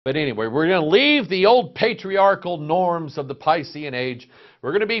But anyway, we're going to leave the old patriarchal norms of the Piscean age.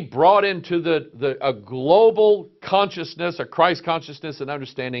 We're going to be brought into a global consciousness, a Christ consciousness and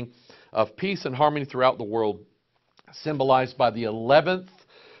understanding of peace and harmony throughout the world, symbolized by the 11th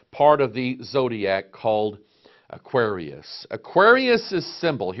part of the zodiac called Aquarius. Aquarius'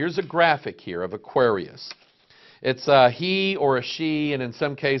 symbol, here's a graphic here of Aquarius. It's a he or a she, and in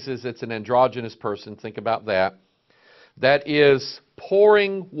some cases it's an androgynous person. Think about that. That is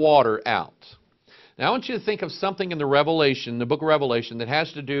pouring water out. Now I want you to think of something in the Revelation, the book of Revelation, that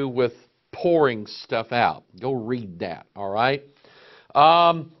has to do with pouring stuff out. Go read that, all right?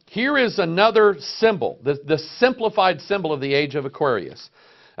 Here is another symbol, the simplified symbol of the age of Aquarius.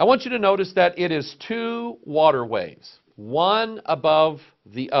 I want you to notice that it is two waterways, one above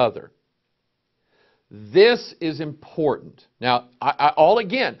the other. This is important. Now, all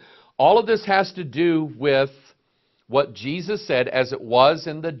of this has to do with what Jesus said as it was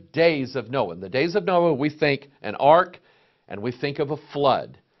in the days of Noah. In the days of Noah, we think an ark and we think of a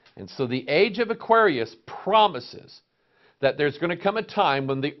flood. And so the age of Aquarius promises that there's going to come a time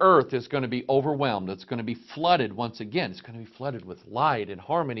when the earth is going to be overwhelmed. It's going to be flooded once again. It's going to be flooded with light and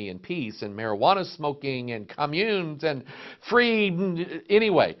harmony and peace and marijuana smoking and communes and free.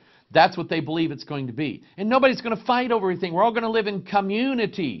 Anyway, that's what they believe it's going to be. And nobody's going to fight over anything. We're all going to live in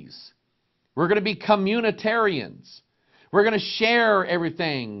communities. We're going to be communitarians. We're going to share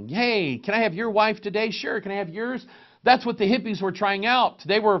everything. Hey, can I have your wife today? Sure. Can I have yours? That's what the hippies were trying out.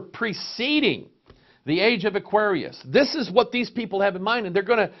 They were preceding the age of Aquarius. This is what these people have in mind. And they're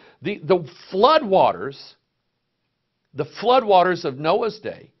going to, the floodwaters of Noah's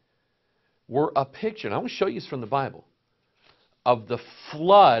day were a picture. And I want to show you this from the Bible, of the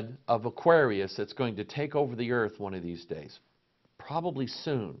flood of Aquarius that's going to take over the earth one of these days. Probably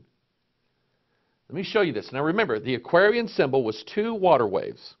soon. Let me show you this. Now remember, the Aquarian symbol was two water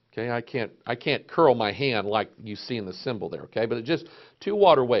waves. Okay, I can't curl my hand like you see in the symbol there, okay? But it's just two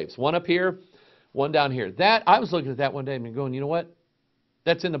water waves. One up here, one down here. That, I was looking at that one day and going, you know what?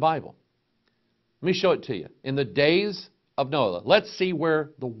 That's in the Bible. Let me show it to you. In the days of Noah, let's see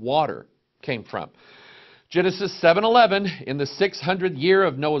where the water came from. Genesis 7:11, in the 600th year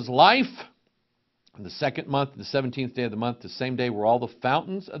of Noah's life, in the second month, the 17th day of the month, the same day were all the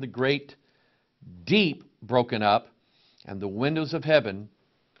fountains of the great deep broken up, and the windows of heaven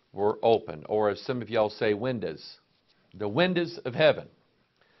were open. Or as some of y'all say, windows. The windows of heaven.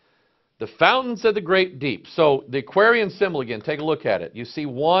 The fountains of the great deep. So the Aquarian symbol again, take a look at it. You see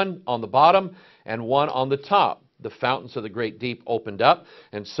one on the bottom and one on the top. The fountains of the great deep opened up,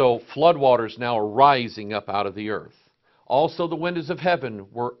 and so floodwaters now are rising up out of the earth. Also the windows of heaven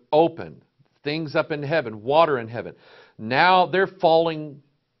were open. Things up in heaven, water in heaven. Now they're falling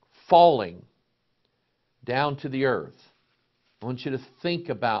down to the earth. I want you to think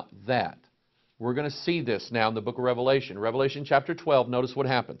about that. We're going to see this now in the book of Revelation. Revelation chapter 12, notice what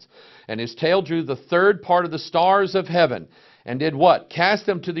happens. And his tail drew the third part of the stars of heaven, and did what? Cast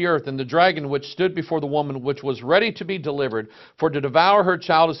them to the earth, and the dragon which stood before the woman, which was ready to be delivered, for to devour her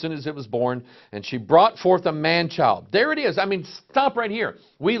child as soon as it was born, and she brought forth a man-child. There it is. I mean, stop right here.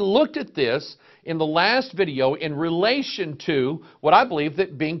 We looked at this in the last video in relation to what I believe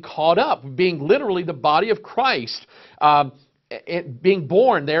that being caught up, being literally the body of Christ, being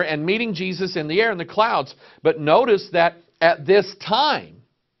born there and meeting Jesus in the air in the clouds. But notice that at this time,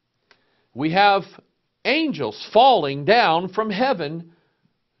 we have angels falling down from heaven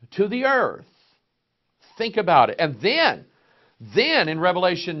to the earth. Think about it. And then in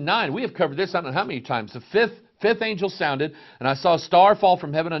Revelation 9, we have covered this I don't know how many times. The fifth angel sounded, and I saw a star fall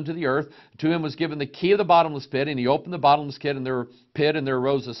from heaven unto the earth. To him was given the key of the bottomless pit, and he opened the bottomless pit, and there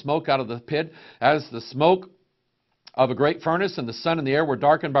arose a smoke out of the pit, as the smoke of a great furnace, and the sun and the air were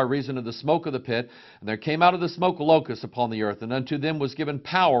darkened by reason of the smoke of the pit. And there came out of the smoke locusts upon the earth, and unto them was given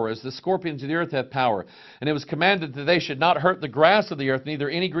power, as the scorpions of the earth have power. And it was commanded that they should not hurt the grass of the earth, neither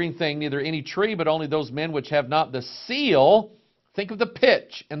any green thing, neither any tree, but only those men which have not the seal. Think of the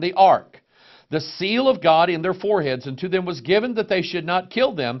pitch and the ark. The seal of God in their foreheads, and to them was given that they should not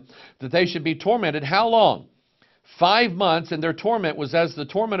kill them, that they should be tormented. How long? 5 months, and their torment was as the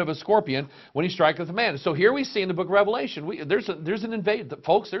torment of a scorpion when he striketh a man. So here we see in the book of Revelation, there's an invasion.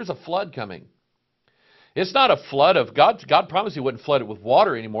 Folks, there's a flood coming. It's not a flood of God. God promised he wouldn't flood it with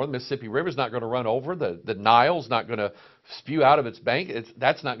water anymore. The Mississippi River's not going to run over. The Nile's not going to spew out of its bank.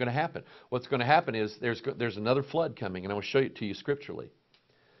 That's not going to happen. What's going to happen is there's another flood coming, and I will show it to you scripturally.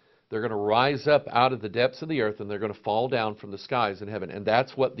 They're going to rise up out of the depths of the earth, and they're going to fall down from the skies in heaven. And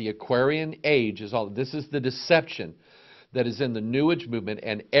that's what the Aquarian age is all. This is the deception that is in the New Age movement,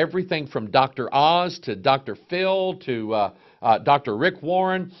 and everything from Dr. Oz to Dr. Phil to Dr. Rick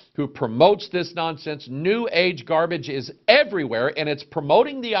Warren, who promotes this nonsense. New Age garbage is everywhere, and it's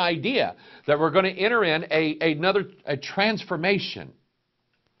promoting the idea that we're going to enter in a transformation,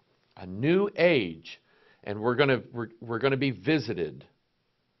 a new age, and we're going to be visited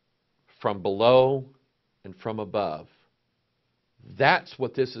from below and from above. That's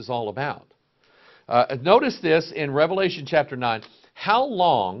what this is all about. Notice this in Revelation chapter 9. How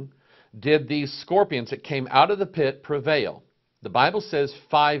long did these scorpions that came out of the pit prevail? The Bible says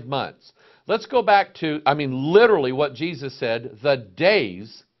 5 months. Let's go back to, literally what Jesus said, the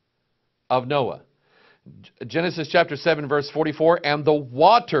days of Noah. Genesis chapter 7, verse 44, and the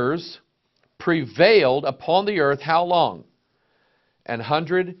waters prevailed upon the earth how long?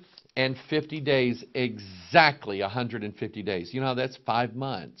 150 days, exactly 150 days. You know, that's 5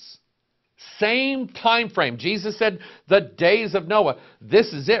 months. Same time frame. Jesus said the days of Noah.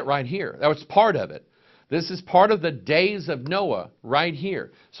 This is it right here. That was part of it. This is part of the days of Noah right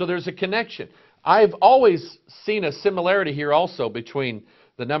here. So there's a connection. I've always seen a similarity here also between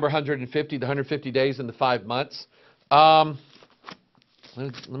the number 150, the 150 days, and the 5 months. Let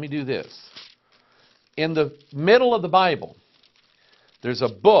me do this. In the middle of the Bible, there's a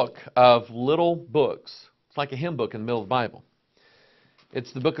book of little books. It's like a hymn book in the middle of the Bible.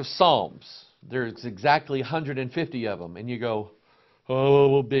 It's the book of Psalms. There's exactly 150 of them. And you go,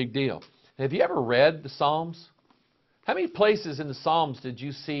 oh, big deal. Have you ever read the Psalms? How many places in the Psalms did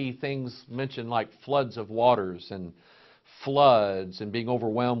you see things mentioned like floods of waters and floods and being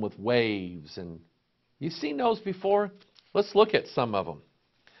overwhelmed with waves? And you've seen those before? Let's look at some of them.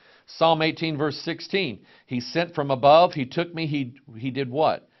 Psalm 18, verse 16. He sent from above. He took me. He did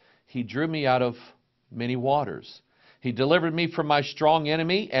what? He drew me out of many waters. He delivered me from my strong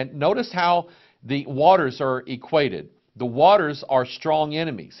enemy. And notice how the waters are equated. The waters are strong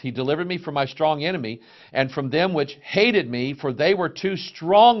enemies. He delivered me from my strong enemy and from them which hated me, for they were too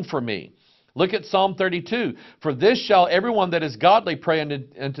strong for me. Look at Psalm 32. For this shall everyone that is godly pray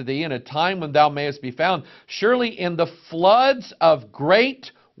unto thee in a time when thou mayest be found. Surely in the floods of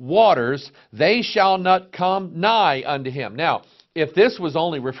great waters they shall not come nigh unto him. Now, if this was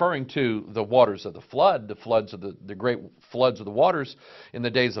only referring to the waters of the flood, the great floods of the waters in the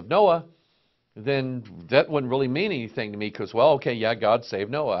days of Noah, then that wouldn't really mean anything to me because, well, okay, yeah, God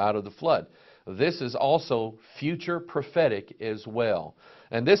saved Noah out of the flood. This is also future prophetic as well.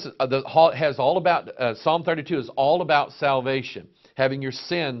 And this has all about, Psalm 32 is all about salvation, having your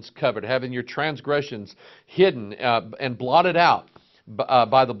sins covered, having your transgressions hidden and blotted out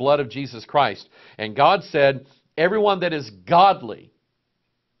by the blood of Jesus Christ. And God said, everyone that is godly,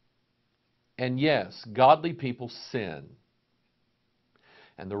 and yes, godly people sin.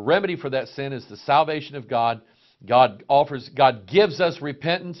 And the remedy for that sin is the salvation of God. God gives us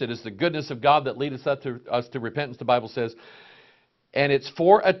repentance. It is the goodness of God that leads us to repentance, the Bible says. And it's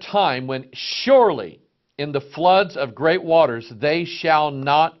for a time when surely in the floods of great waters they shall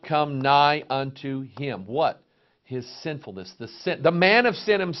not come nigh unto him. What? His sinfulness, the man of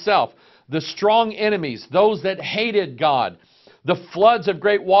sin himself, the strong enemies, those that hated God, the floods of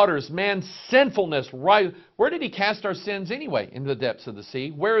great waters, man's sinfulness. Right? Where did he cast our sins anyway? In the depths of the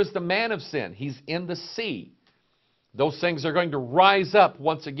sea. Where is the man of sin? He's in the sea. Those things are going to rise up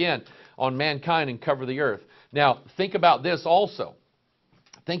once again on mankind and cover the earth. Now, think about this also.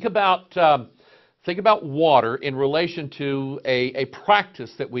 Think about water in relation to a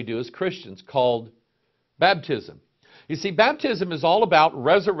practice that we do as Christians called baptism. You see, baptism is all about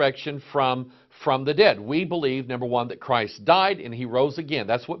resurrection from the dead. We believe, number one, that Christ died and he rose again.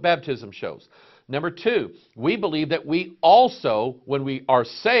 That's what baptism shows. Number two, we believe that we also, when we are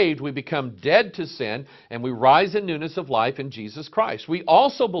saved, we become dead to sin and we rise in newness of life in Jesus Christ. We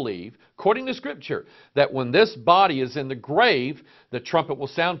also believe, according to Scripture, that when this body is in the grave, the trumpet will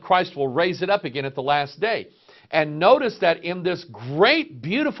sound, Christ will raise it up again at the last day. And notice that in this great,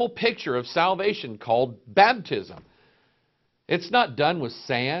 beautiful picture of salvation called baptism, it's not done with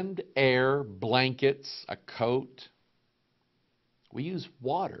sand, air, blankets, a coat. We use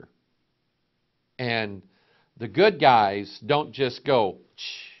water. And the good guys don't just go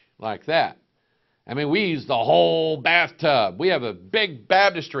like that. I mean, we use the whole bathtub. We have a big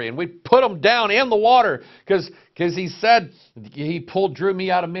baptistry, and we put them down in the water because he said he drew me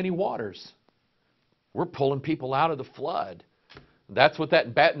out of many waters. We're pulling people out of the flood. That's what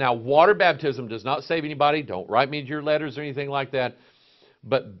now, water baptism does not save anybody. Don't write me your letters or anything like that.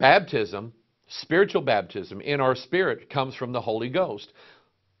 But baptism, spiritual baptism in our spirit, comes from the Holy Ghost.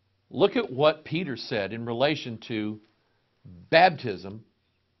 Look at what Peter said in relation to baptism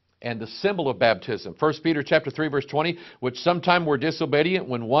and the symbol of baptism. 1 Peter chapter 3, verse 20, which sometime were disobedient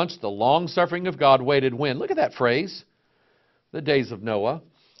when once the long-suffering of God waited when. Look at that phrase. The days of Noah.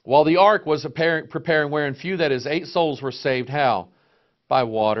 While the ark was preparing, wherein few, that is, 8 souls were saved. How? By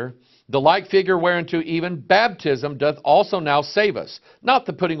water. The like figure whereunto even baptism doth also now save us. Not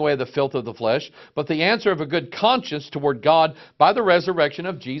the putting away of the filth of the flesh, but the answer of a good conscience toward God by the resurrection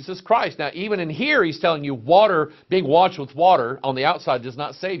of Jesus Christ. Now, even in here, he's telling you water, being washed with water on the outside does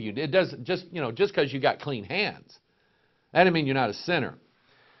not save you. It doesn't just because you got clean hands. That doesn't mean you're not a sinner.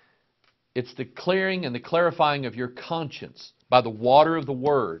 It's the clearing and the clarifying of your conscience by the water of the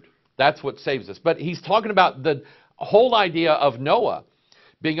Word. That's what saves us. But he's talking about the whole idea of Noah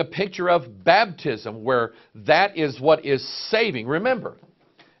being a picture of baptism, where that is what is saving. Remember,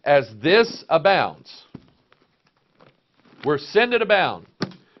 as this abounds, where sin did abound,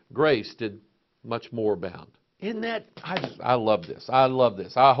 grace did much more abound. Isn't that, I love this. I love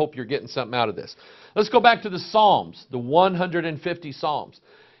this. I hope you're getting something out of this. Let's go back to the Psalms, the 150 Psalms.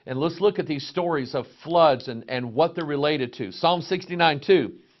 And let's look at these stories of floods and what they're related to. Psalm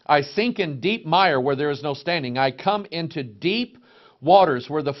 69:2. I sink in deep mire where there is no standing. I come into deep waters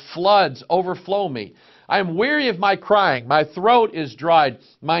where the floods overflow me. I am weary of my crying. My throat is dried.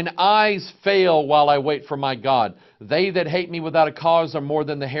 Mine eyes fail while I wait for my God. They that hate me without a cause are more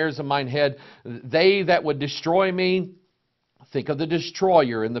than the hairs of mine head. They that would destroy me, think of the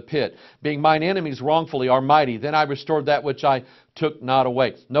destroyer in the pit. Being mine enemies wrongfully are mighty. Then I restored that which I took not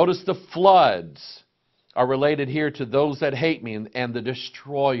away. Notice the floods are related here to those that hate me and the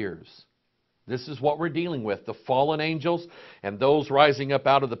destroyers. This is what we're dealing with, the fallen angels and those rising up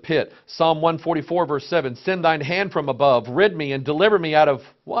out of the pit. Psalm 144, verse 7, send thine hand from above, rid me and deliver me out of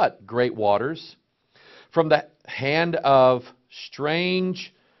what? Great waters. From the hand of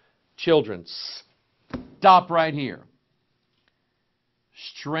strange children. Stop right here.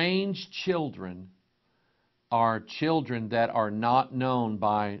 Strange children are children that are not known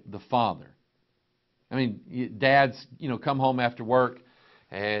by the father. I mean, dads, come home after work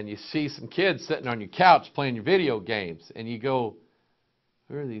and you see some kids sitting on your couch playing your video games, and you go,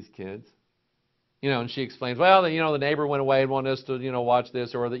 who are these kids? And she explains, well, the neighbor went away and wanted us to, watch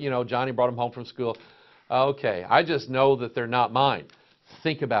this, or that, Johnny brought him home from school. Okay, I just know that they're not mine.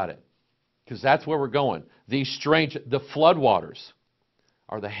 Think about it, because that's where we're going. The floodwaters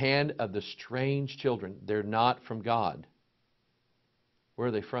are the hand of the strange children. They're not from God. Where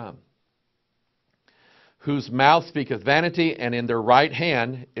are they from? Whose mouth speaketh vanity, and in their right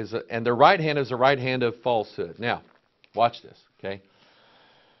hand is the right hand of falsehood. Now, watch this, okay?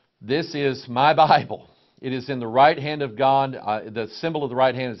 This is my Bible. It is in the right hand of God. The symbol of the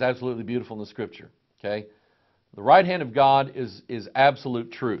right hand is absolutely beautiful in the Scripture, okay? The right hand of God is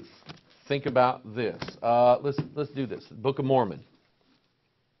absolute truth. Think about this. Let's do this. The Book of Mormon.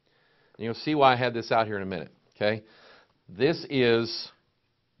 And you'll see why I had this out here in a minute, okay? This is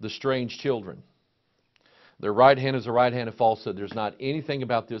the strange children. Their right hand is the right hand of falsehood. There's not anything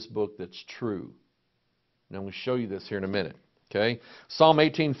about this book that's true. And I'm going to show you this here in a minute. Okay? Psalm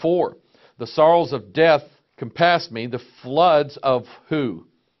 18:4. The sorrows of death compassed me. The floods of who?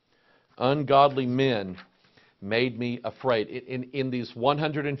 Ungodly men made me afraid. In these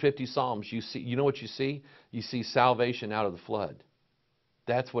 150 Psalms, you know what you see? You see salvation out of the flood.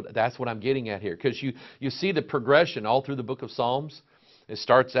 That's what I'm getting at here. Because you see the progression all through the book of Psalms. It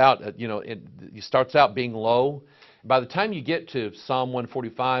starts out, it starts out being low. By the time you get to Psalm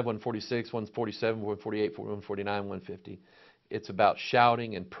 145, 146, 147, 148, 149, 150, it's about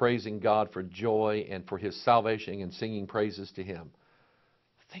shouting and praising God for joy and for His salvation and singing praises to Him.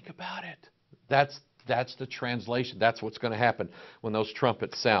 Think about it. That's the translation. That's what's going to happen when those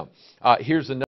trumpets sound. Here's another.